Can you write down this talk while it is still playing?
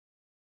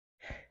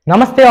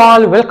Namaste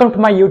all, welcome to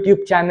my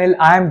YouTube channel.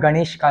 I am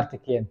Ganesh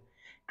Karthikeyan.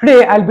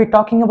 Today I'll be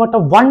talking about a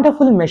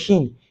wonderful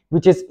machine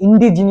which is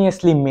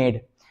indigenously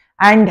made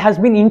and has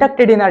been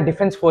inducted in our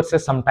defense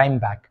forces some time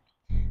back.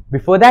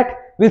 Before that,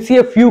 we'll see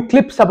a few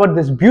clips about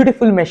this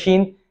beautiful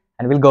machine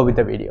and we'll go with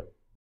the video.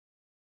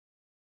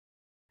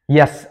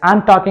 Yes,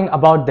 I'm talking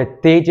about the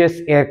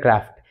Tejas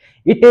aircraft.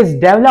 It is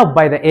developed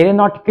by the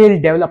Aeronautical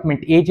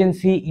Development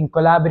Agency in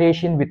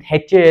collaboration with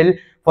HAL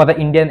for the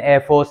Indian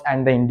Air Force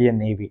and the Indian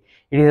Navy.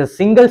 It is a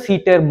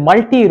single-seater,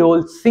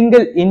 multi-role,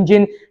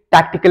 single-engine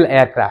tactical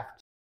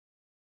aircraft.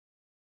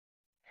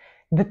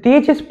 The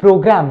Tejas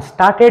program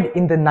started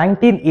in the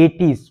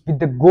 1980s with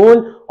the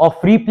goal of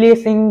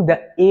replacing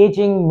the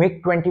aging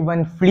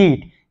MiG-21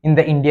 fleet in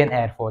the Indian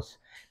Air Force.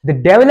 The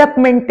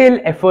developmental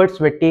efforts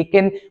were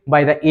taken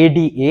by the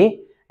ADA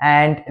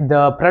and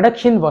the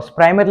production was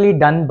primarily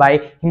done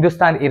by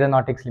Hindustan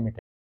Aeronautics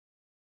Limited.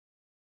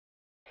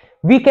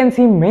 We can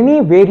see many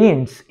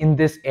variants in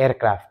this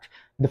aircraft.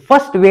 The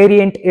first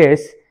variant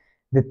is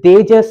the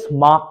Tejas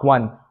Mark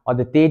 1 or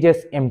the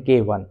Tejas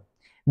Mk1,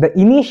 the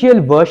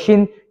initial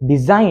version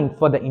designed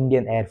for the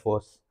Indian Air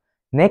Force.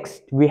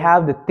 Next, we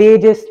have the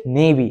Tejas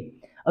Navy,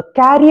 a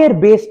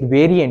carrier-based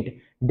variant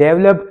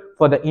developed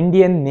for the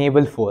Indian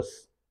Naval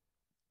Force.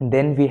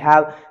 Then we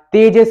have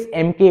Tejas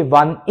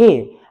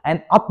Mk1A,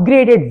 an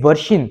upgraded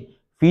version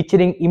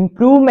featuring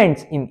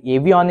improvements in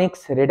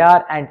avionics,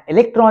 radar and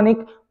electronic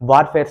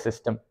warfare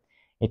system.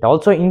 It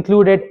also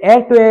included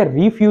air-to-air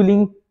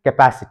refueling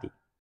capacity.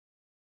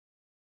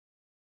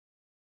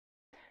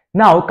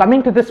 Now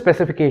coming to the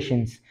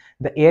specifications,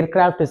 the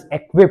aircraft is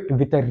equipped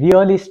with a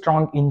really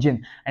strong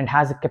engine and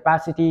has a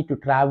capacity to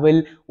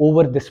travel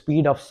over the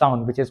speed of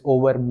sound, which is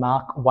over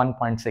Mach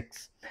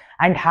 1.6,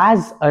 and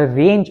has a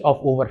range of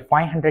over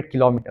 500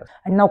 kilometers.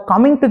 And now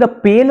coming to the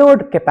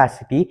payload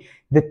capacity,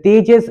 the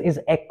Tejas is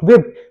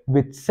equipped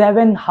with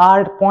 7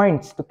 hard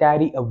points to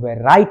carry a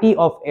variety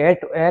of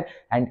air-to-air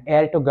and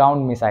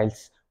air-to-ground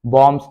missiles,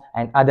 bombs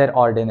and other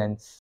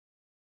ordnance.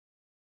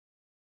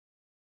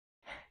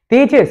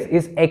 Tejas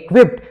is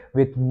equipped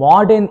with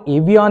modern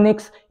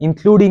avionics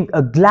including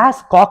a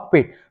glass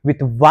cockpit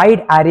with a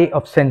wide array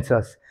of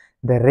sensors.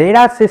 The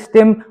radar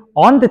system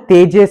on the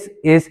Tejas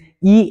is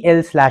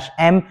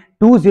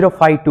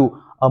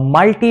EL/M2052, a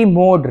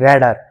multi-mode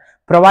radar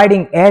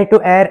providing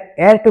air-to-air,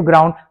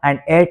 air-to-ground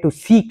and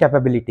air-to-sea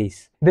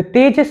capabilities. The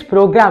Tejas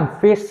program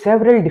faced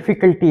several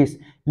difficulties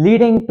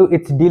leading to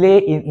its delay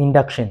in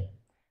induction.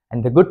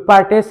 And the good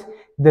part is,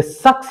 the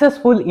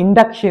successful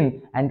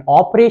induction and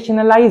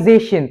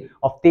operationalization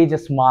of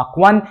Tejas Mark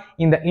 1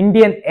 in the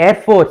Indian Air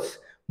Force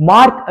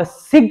mark a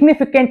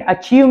significant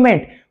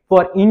achievement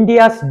for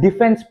India's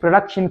defense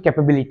production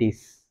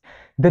capabilities.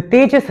 The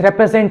Tejas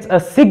represents a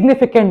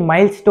significant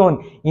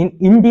milestone in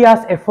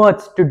India's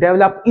efforts to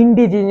develop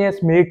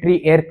indigenous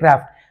military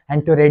aircraft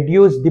and to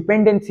reduce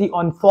dependency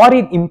on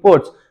foreign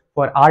imports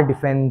for our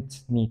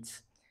defense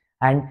needs.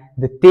 And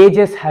the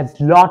Tejas has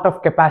a lot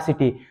of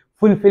capacity,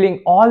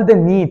 fulfilling all the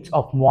needs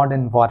of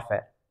modern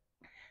warfare.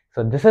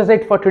 So this is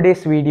it for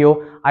today's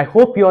video. I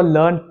hope you all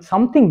learned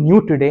something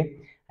new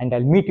today and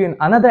I'll meet you in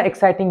another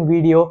exciting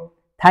video.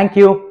 Thank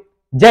you.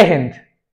 Jai Hind.